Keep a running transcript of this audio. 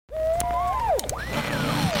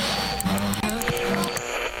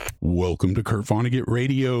Welcome to Kurt Vonnegut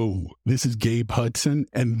Radio. This is Gabe Hudson,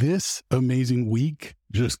 and this amazing week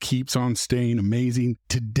just keeps on staying amazing.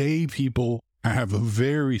 Today, people, I have a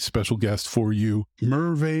very special guest for you,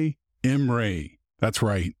 Merve Emre. That's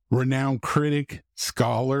right, renowned critic,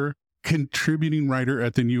 scholar, contributing writer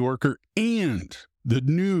at The New Yorker, and the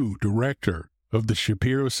new director of the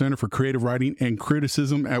Shapiro Center for Creative Writing and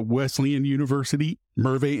Criticism at Wesleyan University,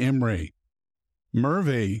 Merve Emre.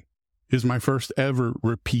 Merve is my first ever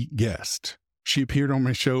repeat guest. She appeared on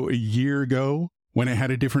my show a year ago when it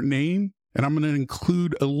had a different name, and I'm going to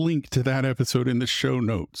include a link to that episode in the show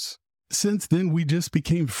notes. Since then, we just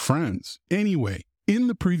became friends. Anyway, in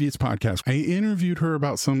the previous podcast, I interviewed her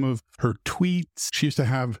about some of her tweets. She used to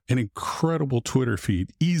have an incredible Twitter feed,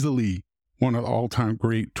 easily one of the all-time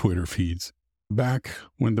great Twitter feeds, back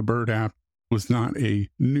when the Bird app was not a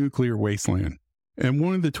nuclear wasteland. And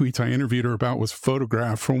one of the tweets I interviewed her about was a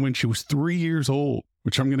photograph from when she was 3 years old,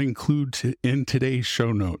 which I'm going to include in today's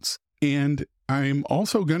show notes. And I'm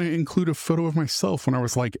also going to include a photo of myself when I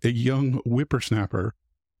was like a young whippersnapper.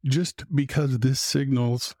 Just because this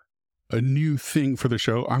signals a new thing for the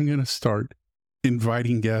show, I'm going to start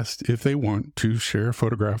inviting guests, if they want, to share a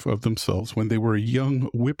photograph of themselves when they were a young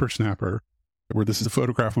whippersnapper. Where this is a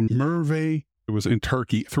photograph of Merve. It was in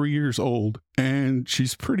Turkey, 3 years old, and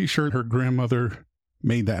she's pretty sure her grandmother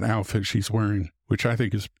made that outfit she's wearing, which I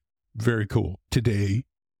think is very cool. Today,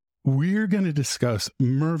 we're going to discuss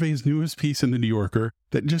Merve's newest piece in The New Yorker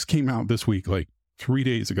that just came out this week, like 3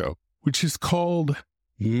 days ago, which is called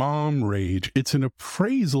Mom Rage. It's an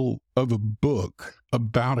appraisal of a book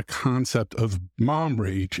about a concept of mom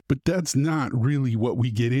rage, but that's not really what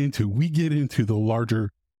we get into. We get into the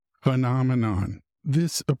larger phenomenon.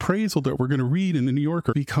 This appraisal that we're going to read in The New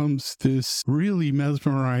Yorker becomes this really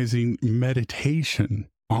mesmerizing meditation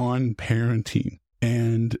on parenting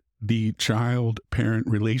and the child-parent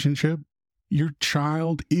relationship. Your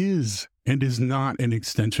child is and is not an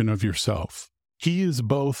extension of yourself. He is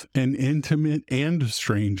both an intimate and a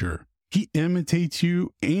stranger. He imitates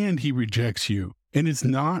you and he rejects you. And it's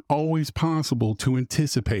not always possible to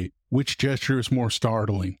anticipate which gesture is more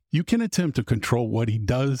startling. You can attempt to control what he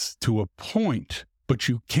does to a point, but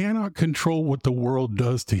you cannot control what the world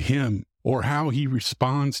does to him or how he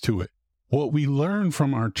responds to it. What we learn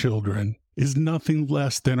from our children is nothing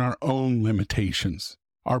less than our own limitations,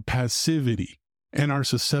 our passivity, and our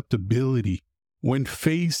susceptibility when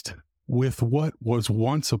faced with what was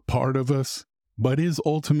once a part of us, but is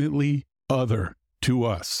ultimately other to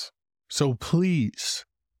us. So please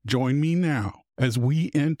join me now as we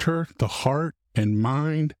enter the heart and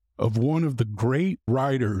mind of one of the great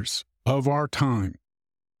writers of our time,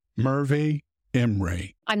 Merve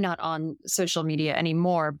Emre. I'm not on social media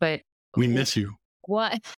anymore, but we miss you.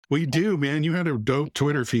 What? We do, man. You had a dope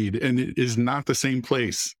Twitter feed, and it is not the same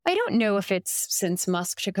place. I don't know if it's since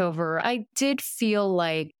Musk took over. I did feel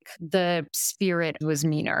like the spirit was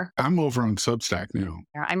meaner. I'm over on Substack now.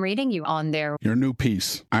 I'm reading you on there. Your new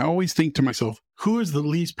piece. I always think to myself, who is the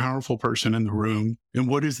least powerful person in the room? And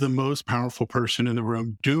what is the most powerful person in the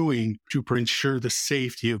room doing to ensure the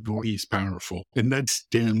safety of the least powerful? And that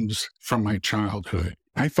stems from my childhood.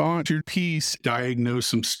 I thought your piece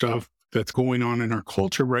diagnosed some stuff that's going on in our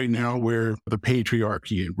culture right now, where the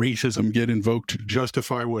patriarchy and racism get invoked to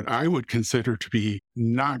justify what I would consider to be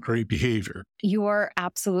not great behavior. You are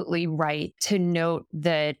absolutely right to note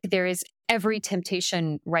that there is every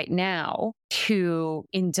temptation right now to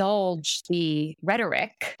indulge the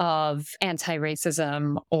rhetoric of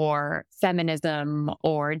anti-racism or feminism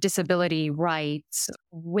or disability rights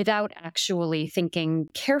without actually thinking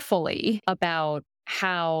carefully about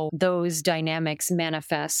how those dynamics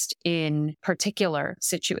manifest in particular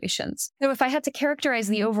situations. So if I had to characterize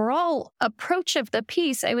the overall approach of the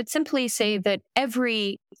piece, I would simply say that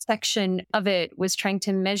every section of it was trying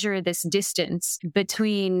to measure this distance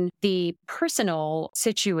between the personal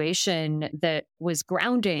situation that was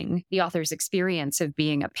grounding the author's experience of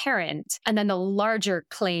being a parent, and then the larger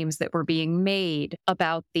claims that were being made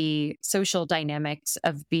about the social dynamics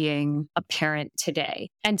of being a parent today.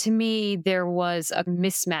 And to me, there was a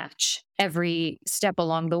mismatch every step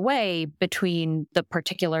along the way between the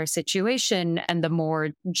particular situation and the more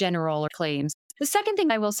general claims. The second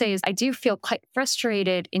thing I will say is I do feel quite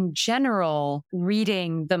frustrated in general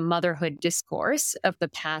reading the motherhood discourse of the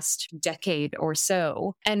past decade or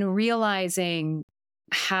so and realizing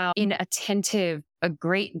how inattentive a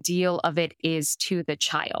great deal of it is to the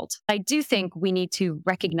child. I do think we need to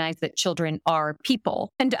recognize that children are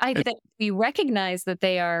people. And I think we recognize that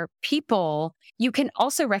they are people. You can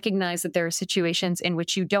also recognize that there are situations in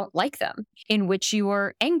which you don't like them, in which you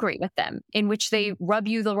are angry with them, in which they rub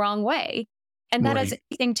you the wrong way. And that has Right.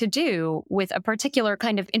 anything to do with a particular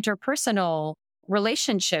kind of interpersonal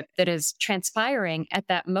relationship that is transpiring at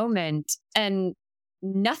that moment, and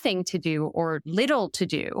nothing to do or little to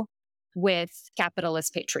do with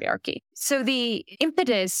capitalist patriarchy. So the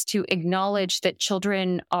impetus to acknowledge that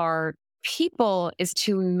children are people is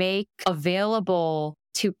to make available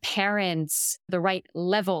to parents the right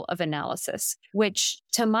level of analysis, which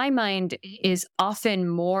to my mind is often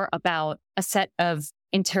more about a set of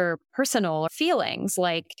interpersonal feelings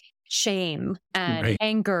like shame and Right.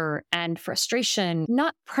 anger and frustration,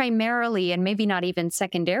 not primarily and maybe not even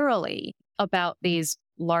secondarily about these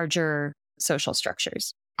larger social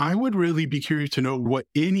structures. I would really be curious to know what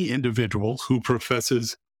any individual who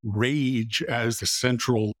professes rage as the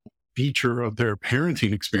central feature of their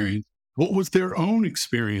parenting experience, what was their own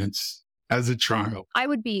experience as a child? I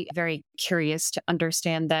would be very curious to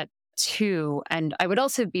understand that too. And I would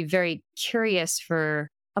also be very curious for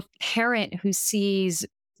a parent who sees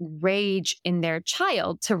rage in their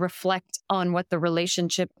child to reflect on what the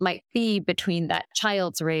relationship might be between that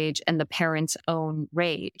child's rage and the parent's own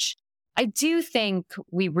rage. I do think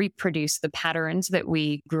we reproduce the patterns that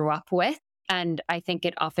we grew up with. And I think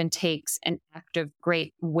it often takes an act of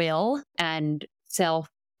great will and self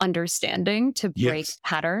understanding to break Yes.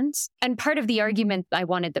 patterns. And part of the argument I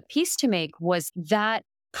wanted the piece to make was that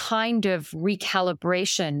kind of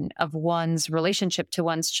recalibration of one's relationship to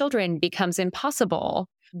one's children becomes impossible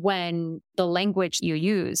when the language you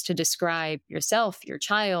use to describe yourself, your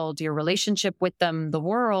child, your relationship with them, the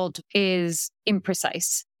world is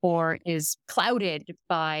imprecise or is clouded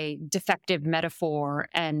by defective metaphor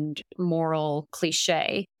and moral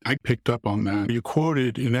cliche. I picked up on that. You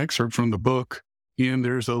quoted an excerpt from the book, and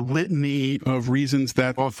there's a litany of reasons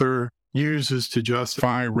that author uses to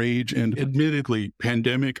justify rage. And admittedly,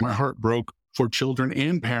 pandemic, my heart broke for children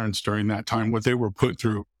and parents during that time, what they were put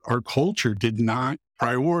through. Our culture did not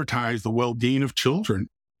prioritize the well-being of children.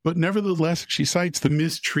 But nevertheless, she cites the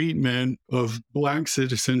mistreatment of Black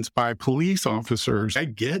citizens by police officers. I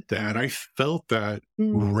get that. I felt that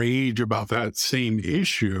rage about that same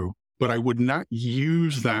issue, but I would not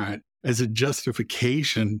use that as a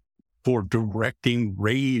justification for directing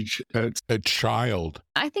rage at a child.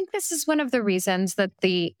 I think this is one of the reasons that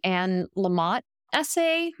the Anne Lamott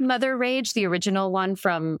essay, Mother Rage, the original one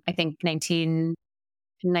from, I think,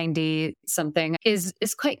 1990 something, is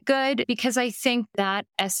quite good, because I think that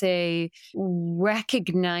essay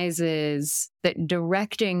recognizes that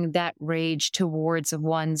directing that rage towards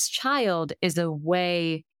one's child is a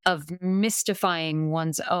way of mystifying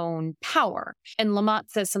one's own power. And Lamott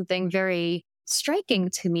says something very striking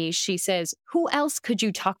to me. She says, who else could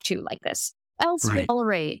you talk to like this? Who else would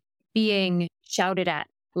tolerate being shouted at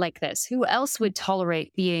like this? Who else would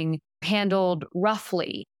tolerate being handled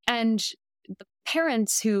roughly? And the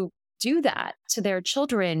parents who do that to their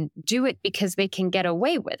children do it because they can get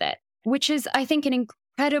away with it, which is, I think, an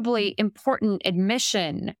incredibly important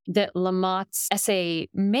admission that Lamott's essay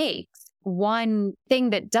makes. One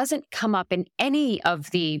thing that doesn't come up in any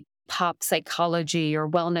of the pop psychology or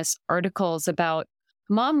wellness articles about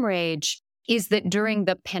mom rage is that during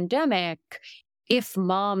the pandemic, if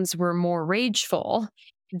moms were more rageful,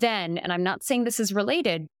 then, and I'm not saying this is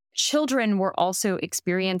related, children were also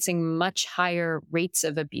experiencing much higher rates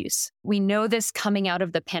of abuse. We know this coming out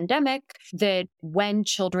of the pandemic, that when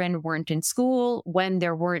children weren't in school, when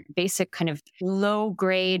there weren't basic kind of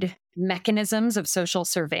low-grade mechanisms of social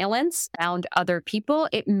surveillance around other people,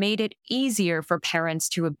 it made it easier for parents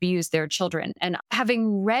to abuse their children. And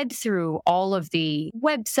having read through all of the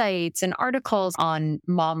websites and articles on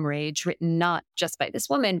mom rage, written not just by this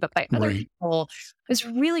woman, but by other people, I was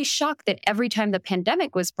really shocked that every time the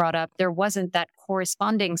pandemic was brought up, there wasn't that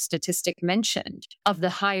corresponding statistic mentioned of the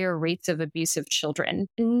higher rates of abuse of children.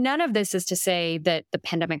 None of this is to say that the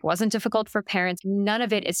pandemic wasn't difficult for parents. None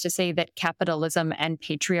of it is to say that capitalism and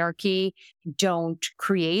patriarchy don't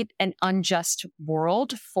create an unjust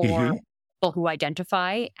world for people who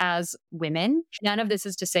identify as women. None of this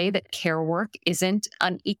is to say that care work isn't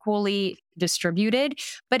unequally distributed,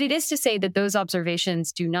 but it is to say that those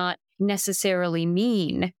observations do not necessarily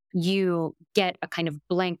mean you get a kind of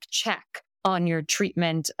blank check on your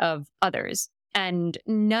treatment of others. And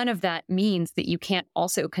none of that means that you can't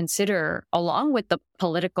also consider, along with the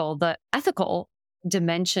political, the ethical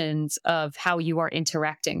dimensions of how you are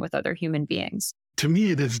interacting with other human beings. To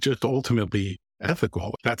me, it is just ultimately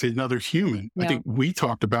ethical. That's another human. Yeah. I think we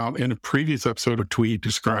talked about in a previous episode of Tweet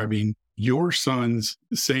describing your sons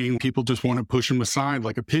saying people just want to push them aside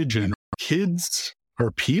like a pigeon. Kids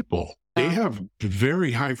are people. They have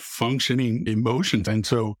very high functioning emotions. And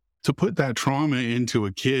so to put that trauma into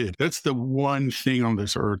a kid, that's the one thing on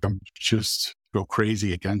this earth I'm just go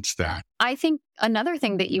crazy against that. I think another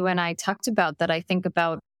thing that you and I talked about that I think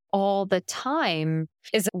about all the time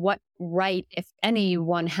is what right, if any,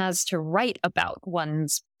 one has to write about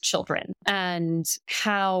one's children and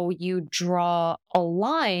how you draw a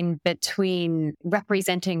line between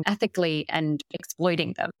representing ethically and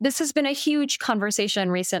exploiting them. This has been a huge conversation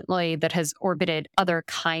recently that has orbited other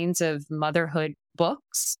kinds of motherhood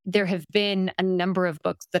books. There have been a number of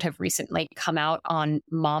books that have recently come out on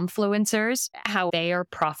momfluencers, how they are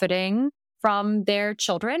profiting from their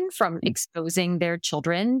children, from exposing their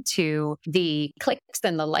children to the clicks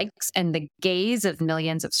and the likes and the gaze of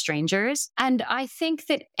millions of strangers. And I think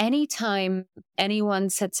that anytime anyone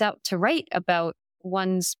sets out to write about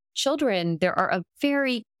one's children, there are a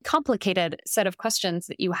very complicated set of questions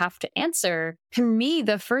that you have to answer. To me,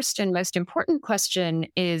 the first and most important question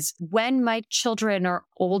is, when my children are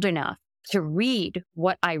old enough to read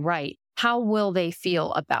what I write, how will they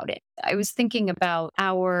feel about it? I was thinking about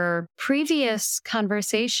our previous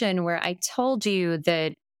conversation where I told you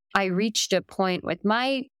that I reached a point with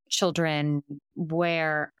my children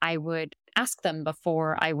where I would ask them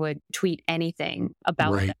before I would tweet anything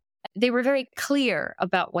about them. They were very clear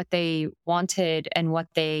about what they wanted and what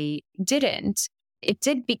they didn't. It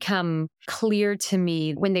did become clear to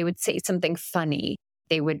me when they would say something funny.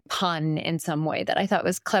 They would pun in some way that I thought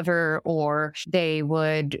was clever, or they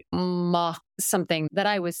would mock something that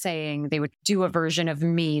I was saying. They would do a version of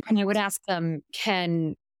me. And I would ask them,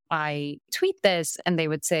 can I tweet this? And they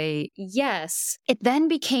would say, yes. It then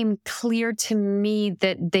became clear to me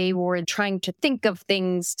that they were trying to think of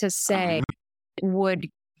things to say would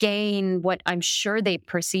gain what I'm sure they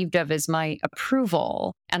perceived of as my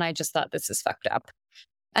approval. And I just thought, this is fucked up.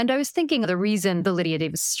 And I was thinking the reason the Lydia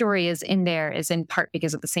Davis story is in there is in part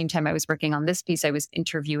because at the same time I was working on this piece, I was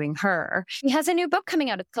interviewing her. She has a new book coming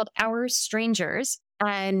out. It's called Our Strangers.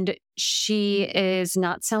 And she is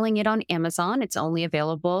not selling it on Amazon. It's only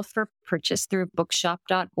available for purchase through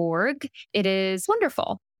bookshop.org. It is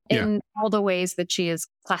wonderful in all the ways that she is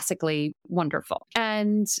classically wonderful.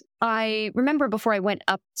 And I remember before I went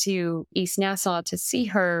up to East Nassau to see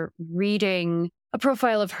her, reading a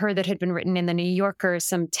profile of her that had been written in the New Yorker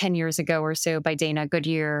some 10 years ago or so by Dana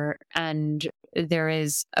Goodyear. And there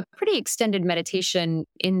is a pretty extended meditation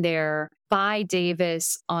in there by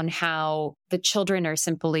Davis on how the children are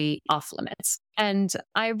simply off limits. And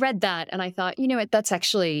I read that and I thought, you know what, that's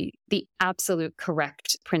actually the absolute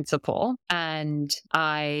correct principle. And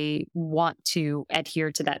I want to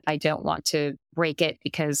adhere to that. I don't want to break it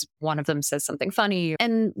because one of them says something funny.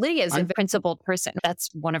 And Lydia is a principled person. That's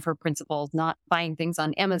one of her principles. Not buying things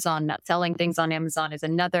on Amazon, not selling things on Amazon is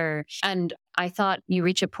another. And I thought you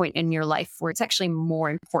reach a point in your life where it's actually more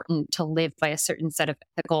important to live by a certain set of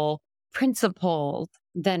ethical principles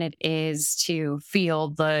than it is to feel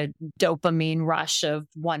the dopamine rush of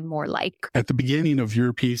one more like. At the beginning of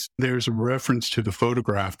your piece, there's a reference to the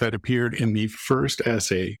photograph that appeared in the first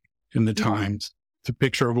essay in the Times. It's a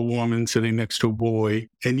picture of a woman sitting next to a boy,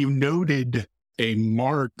 and you noted a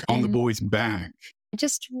mark on the boy's back. I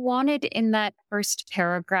just wanted in that first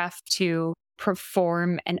paragraph to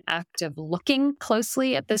perform an act of looking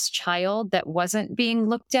closely at this child that wasn't being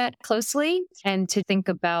looked at closely, and to think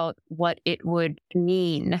about what it would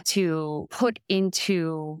mean to put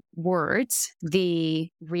into words the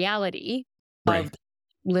reality of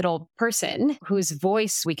little person whose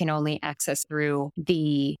voice we can only access through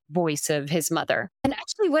the voice of his mother. And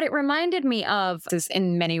actually what it reminded me of is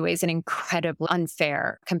in many ways an incredibly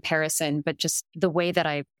unfair comparison, but just the way that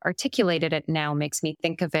I articulated it now makes me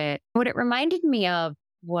think of it. What it reminded me of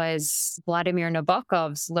was Vladimir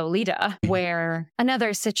Nabokov's Lolita, where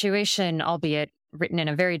another situation, albeit written in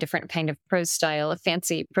a very different kind of prose style, a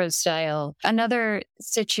fancy prose style, another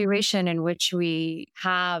situation in which we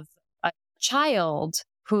have a child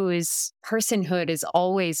whose personhood is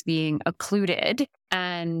always being occluded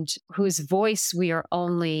and whose voice we are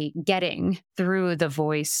only getting through the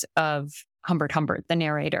voice of Humbert Humbert, the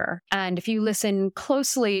narrator. And if you listen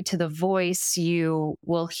closely to the voice, you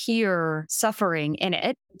will hear suffering in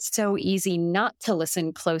it. It's so easy not to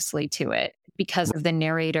listen closely to it because the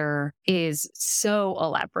narrator is so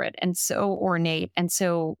elaborate and so ornate and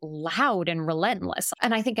so loud and relentless.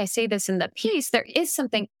 And I think I say this in the piece, there is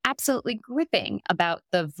something absolutely gripping about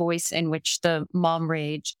the voice in which the Mom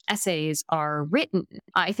Rage essays are written.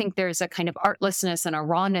 I think there's a kind of artlessness and a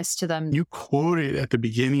rawness to them. You quoted at the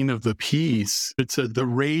beginning of the piece, it said, "The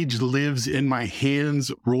rage lives in my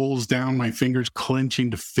hands, rolls down my fingers,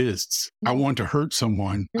 clenching to fists. I want to hurt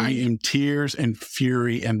someone. I am tears and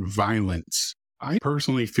fury and violence." I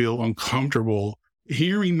personally feel uncomfortable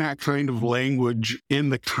hearing that kind of language in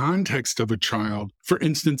the context of a child, for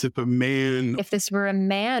instance, If this were a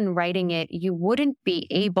man writing it, you wouldn't be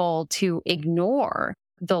able to ignore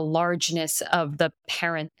the largeness of the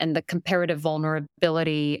parent and the comparative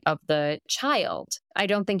vulnerability of the child. I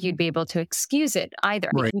don't think you'd be able to excuse it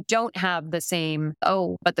either. Right. You don't have the same,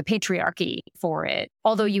 but the patriarchy for it.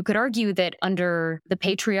 Although you could argue that under the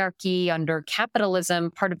patriarchy, under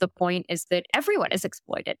capitalism, part of the point is that everyone is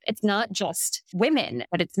exploited. It's not just women,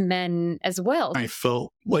 but it's men as well. I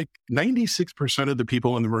felt like 96% of the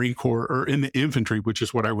people in the Marine Corps are in the infantry, which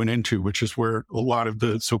is what I went into, which is where a lot of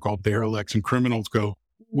the so-called derelicts and criminals go.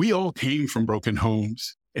 We all came from broken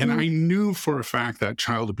homes. And I knew for a fact that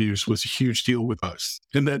child abuse was a huge deal with us.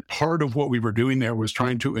 And that part of what we were doing there was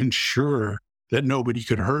trying to ensure that nobody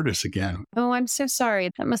could hurt us again. Oh, I'm so sorry.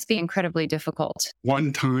 That must be incredibly difficult.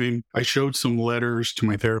 One time I showed some letters to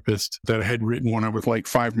my therapist that I had written when I was like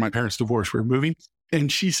 5, my parents divorced, we were moving. And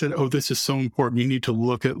she said, oh, this is so important. You need to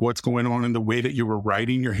look at what's going on in the way that you were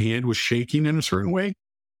writing. Your hand was shaking in a certain way.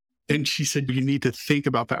 And she said, you need to think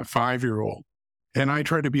about that 5-year-old. And I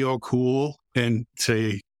tried to be all cool and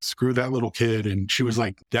say, screw that little kid. And she was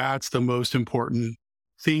like, that's the most important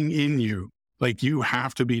thing in you. Like, you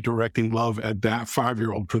have to be directing love at that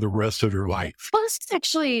 5-year-old for the rest of your life. Well, this is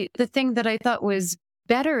actually the thing that I thought was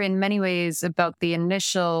better in many ways about the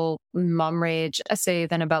initial Mom Rage essay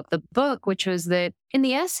than about the book, which was that in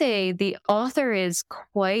the essay, the author is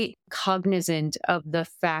quite cognizant of the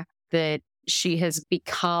fact that she has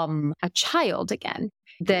become a child again.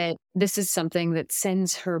 That this is something that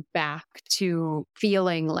sends her back to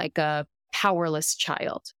feeling like a powerless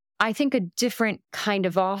child. I think a different kind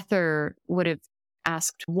of author would have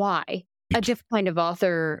asked why. A different kind of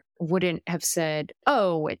author wouldn't have said,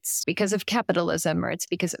 oh, it's because of capitalism or it's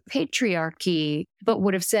because of patriarchy, but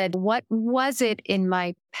would have said, what was it in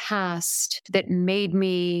my past that made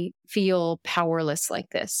me feel powerless like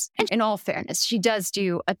this? And in all fairness, she does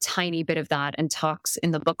do a tiny bit of that and talks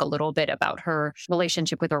in the book a little bit about her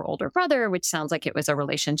relationship with her older brother, which sounds like it was a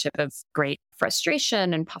relationship of great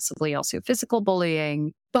frustration and possibly also physical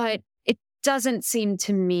bullying. But doesn't seem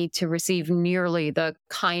to me to receive nearly the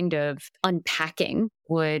kind of unpacking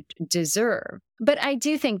would deserve. But I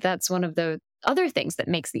do think that's one of the other things that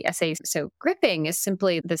makes the essay so gripping is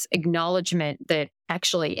simply this acknowledgement that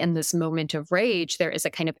actually in this moment of rage, there is a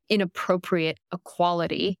kind of inappropriate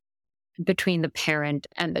equality between the parent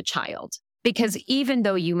and the child. Because even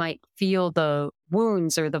though you might feel the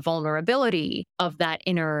wounds or the vulnerability of that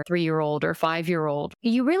inner 3-year-old or 5-year-old,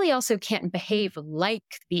 you really also can't behave like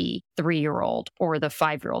the 3-year-old or the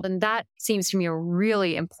 5-year-old. And that seems to me a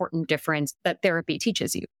really important difference that therapy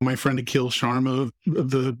teaches you. My friend Akhil Sharma,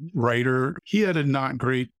 the writer, he had a not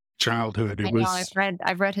great childhood.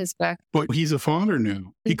 I've read his book. But he's a father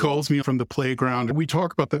now. He calls me from the playground. We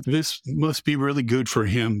talk about that. This must be really good for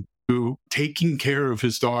him. Taking care of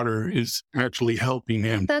his daughter is actually helping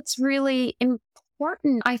him. That's really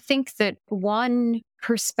important. I think that one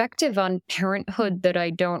perspective on parenthood that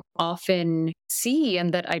I don't often see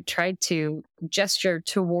and that I tried to gesture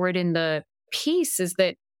toward in the piece is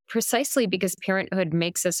that precisely because parenthood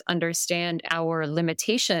makes us understand our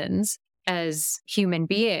limitations as human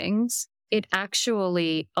beings, it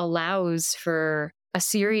actually allows for a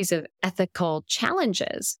series of ethical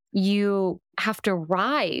challenges. You have to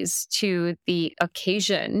rise to the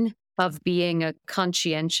occasion of being a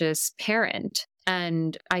conscientious parent.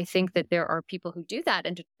 And I think that there are people who do that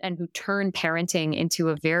and who turn parenting into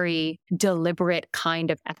a very deliberate kind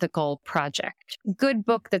of ethical project. Good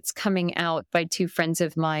book that's coming out by 2 friends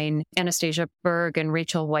of mine, Anastasia Berg and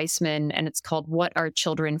Rachel Weissman, and it's called What Are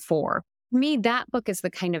Children For? Me, that book is the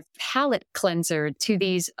kind of palate cleanser to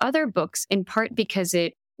these other books, in part because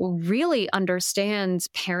it really understands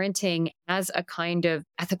parenting as a kind of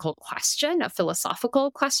ethical question, a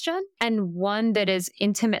philosophical question, and one that is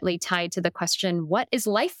intimately tied to the question, what is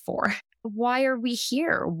life for? Why are we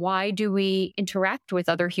here? Why do we interact with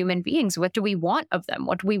other human beings? What do we want of them?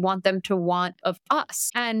 What do we want them to want of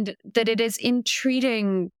us? And that it is in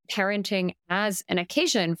treating parenting as an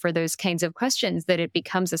occasion for those kinds of questions that it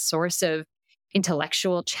becomes a source of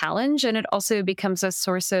intellectual challenge. And it also becomes a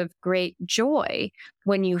source of great joy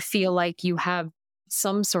when you feel like you have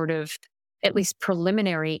some sort of at least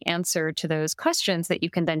preliminary answer to those questions that you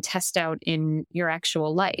can then test out in your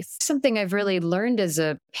actual life. Something I've really learned as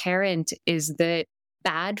a parent is that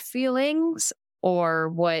bad feelings, or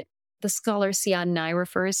what the scholar Sian Nai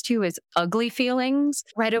refers to as ugly feelings,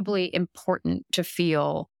 incredibly important to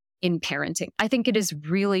feel in parenting. I think it is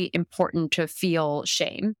really important to feel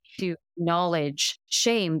shame, to acknowledge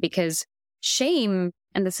shame, because shame,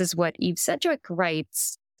 and this is what Eve Sedgwick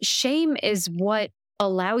writes, shame is what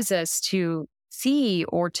allows us to see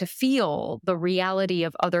or to feel the reality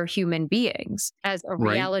of other human beings as a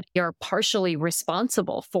Right. reality we are partially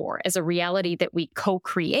responsible for, as a reality that we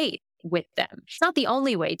co-create with them. It's not the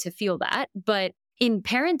only way to feel that, but in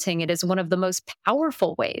parenting, it is one of the most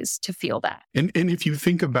powerful ways to feel that. And if you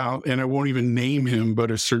think about, and I won't even name him, but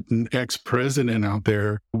a certain ex-president out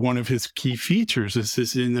there, one of his key features is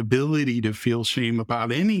his inability to feel shame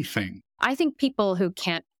about anything. I think people who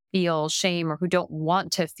can't feel shame or who don't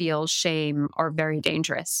want to feel shame are very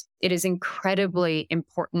dangerous. It is incredibly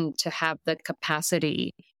important to have the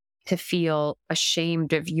capacity to feel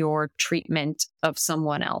ashamed of your treatment of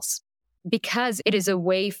someone else, because it is a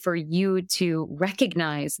way for you to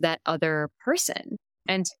recognize that other person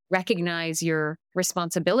and recognize your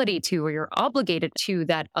responsibility to, or you're obligated to,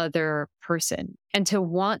 that other person. And to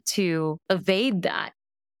want to evade that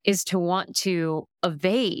is to want to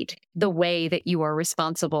evade the way that you are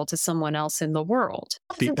responsible to someone else in the world.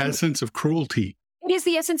 The essence of cruelty. It is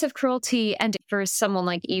the essence of cruelty. And for someone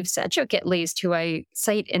like Eve Sedgwick, at least, who I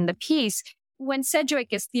cite in the piece, when Sedgwick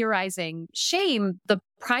is theorizing shame, the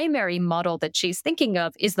primary model that she's thinking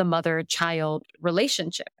of is the mother-child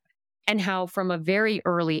relationship, and how from a very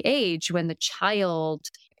early age, when the child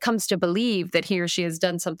comes to believe that he or she has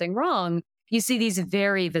done something wrong, you see these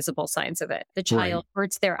very visible signs of it. The child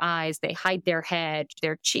hurts their eyes, they hide their head,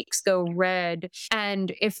 their cheeks go red.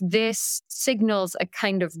 And if this signals a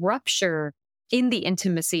kind of rupture in the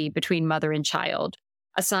intimacy between mother and child,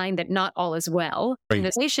 a sign that not all is well in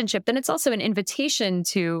this relationship, then it's also an invitation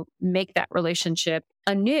to make that relationship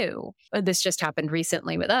anew. This just happened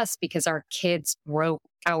recently with us because our kids broke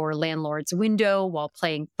our landlord's window while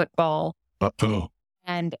playing football. Uh-oh.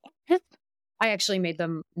 And I actually made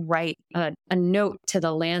them write a note to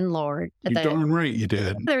the landlord. You're darn right you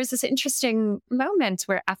did. There was this interesting moment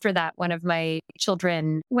where after that, one of my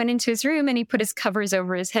children went into his room and he put his covers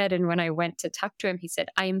over his head. And when I went to talk to him, he said,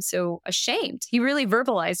 "I am so ashamed." He really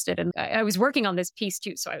verbalized it. And I was working on this piece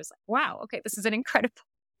too. So I was like, wow, okay, this is an incredible.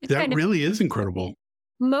 That really is incredible.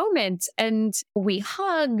 Moment. And we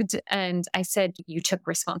hugged and I said, "You took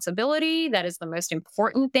responsibility. That is the most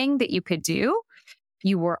important thing that you could do.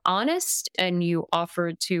 You were honest and you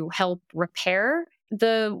offered to help repair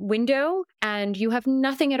the window, and you have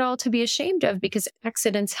nothing at all to be ashamed of because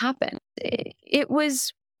accidents happen." It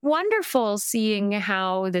was wonderful seeing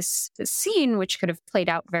how this scene, which could have played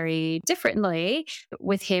out very differently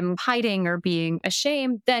with him hiding or being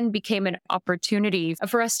ashamed, then became an opportunity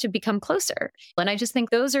for us to become closer. And I just think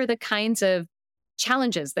those are the kinds of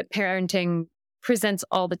challenges that parenting presents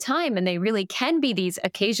all the time. And they really can be these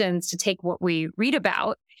occasions to take what we read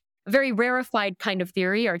about, a very rarefied kind of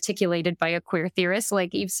theory articulated by a queer theorist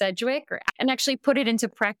like Eve Sedgwick, and actually put it into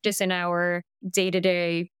practice in our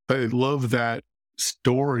day-to-day. I love that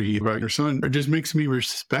story about your son. It just makes me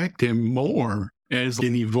respect him more as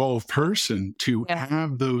an evolved person to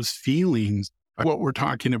have those feelings. What we're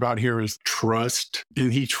talking about here is trust.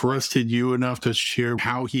 And he trusted you enough to share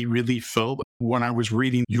how he really felt. When I was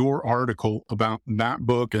reading your article about that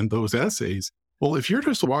book and those essays, well, if you're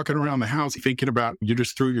just walking around the house thinking about you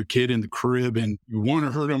just threw your kid in the crib and you want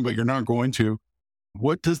to hurt him, but you're not going to,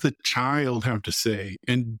 what does the child have to say?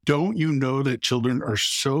 And don't you know that children are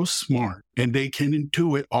so smart and they can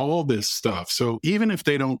intuit all this stuff? So even if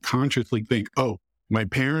they don't consciously think, oh, my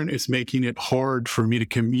parent is making it hard for me to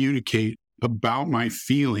communicate about my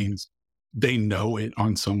feelings, they know it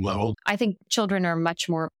on some level. I think children are much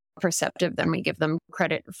more perceptive than we give them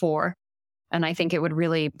credit for. And I think it would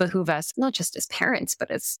really behoove us, not just as parents, but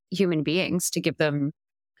as human beings, to give them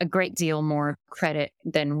a great deal more credit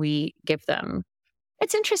than we give them.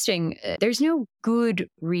 It's interesting. There's no good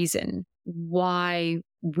reason why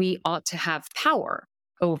we ought to have power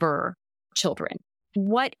over children.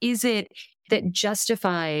 What is it that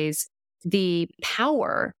justifies the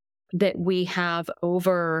power that we have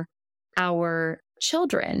over our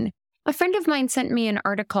children? A friend of mine sent me an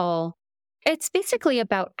article. It's basically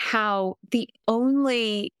about how the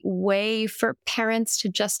only way for parents to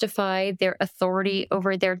justify their authority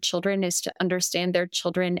over their children is to understand their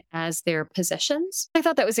children as their possessions. I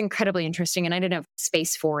thought that was incredibly interesting, and I didn't have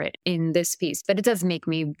space for it in this piece, but it does make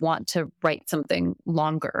me want to write something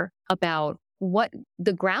longer about what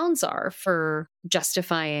the grounds are for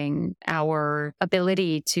justifying our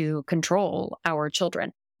ability to control our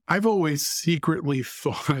children. I've always secretly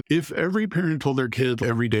thought if every parent told their kid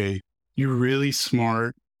every day, "You're really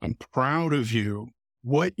smart, I'm proud of you,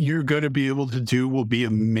 what you're going to be able to do will be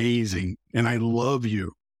amazing, and I love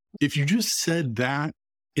you." If you just said that,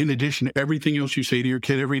 in addition to everything else you say to your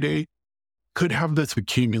kid every day, could have this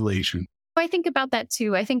accumulation. I think about that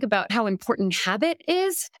too. I think about how important habit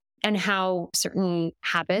is and how certain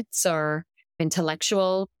habits are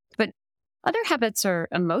intellectual, but other habits are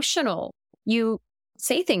emotional. You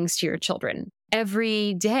say things to your children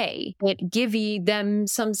every day that give them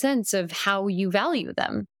some sense of how you value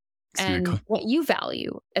them and Exactly. what you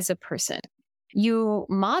value as a person. You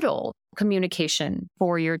model communication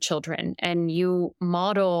for your children and you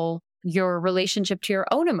model your relationship to your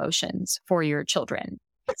own emotions for your children.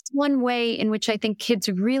 That's one way in which I think kids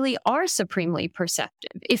really are supremely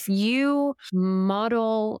perceptive. If you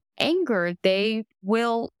model anger, they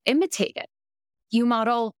will imitate it. You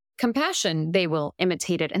model compassion, they will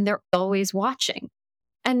imitate it, and they're always watching.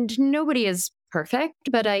 And nobody is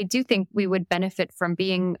perfect, but I do think we would benefit from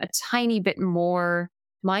being a tiny bit more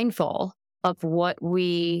mindful of what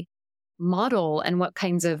we model and what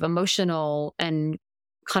kinds of emotional and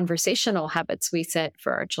conversational habits we set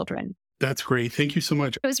for our children. That's great. Thank you so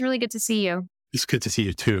much. It was really good to see you. It's good to see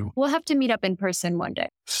you too. We'll have to meet up in person one day.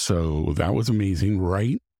 So that was amazing,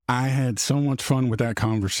 right? I had so much fun with that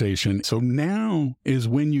conversation. So now is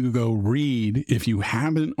when you go read, if you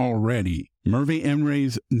haven't already, Merve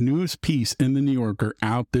Emre's newest piece in the New Yorker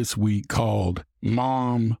out this week called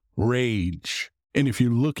Mom Rage. And if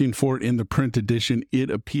you're looking for it in the print edition,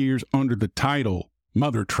 it appears under the title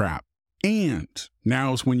Mother Trap. And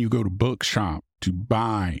now is when you go to Bookshop to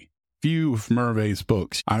buy few of Merve's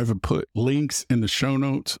books. I've put links in the show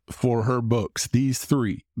notes for her books. These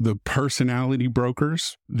three: The Personality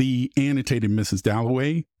Brokers, The Annotated Mrs.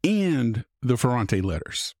 Dalloway, and The Ferrante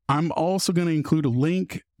Letters. I'm also going to include a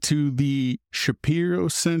link to the Shapiro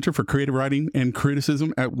Center for Creative Writing and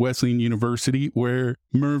Criticism at Wesleyan University, where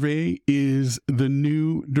Merve is the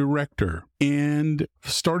new director. And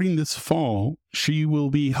starting this fall, she will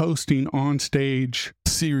be hosting on stage a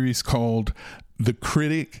series called The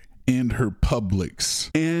Critic and Her Publics.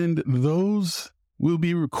 And those will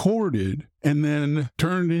be recorded and then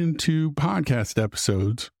turned into podcast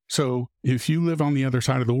episodes. So if you live on the other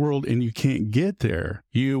side of the world and you can't get there,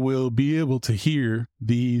 you will be able to hear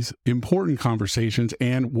these important conversations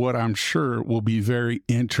and what I'm sure will be very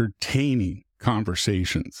entertaining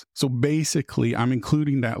conversations. So basically, I'm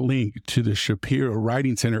including that link to the Shapiro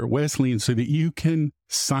Writing Center at Wesleyan so that you can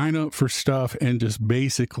sign up for stuff and just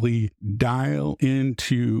basically dial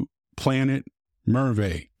into Planet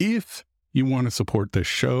Merve. If you want to support this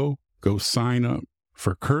show, go sign up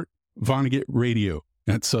for Kurt Vonnegut Radio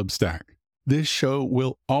at Substack. This show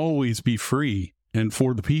will always be free and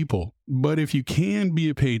for the people. But if you can be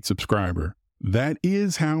a paid subscriber, that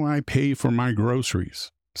is how I pay for my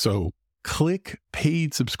groceries. So click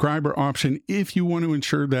paid subscriber option if you want to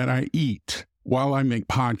ensure that I eat while I make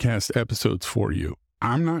podcast episodes for you.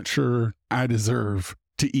 I'm not sure I deserve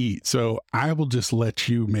to eat, so I will just let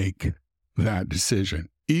you make that decision.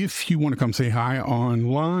 If you want to come say hi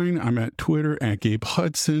online, I'm at Twitter at Gabe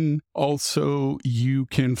Hudson. Also, you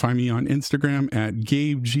can find me on Instagram at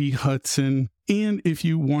Gabe G. Hudson. And if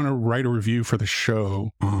you want to write a review for the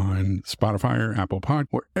show on Spotify or Apple Pod,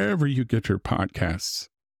 wherever you get your podcasts,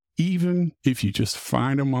 even if you just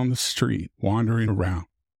find them on the street wandering around.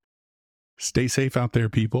 Stay safe out there,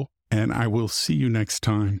 people, and I will see you next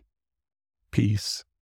time. Peace.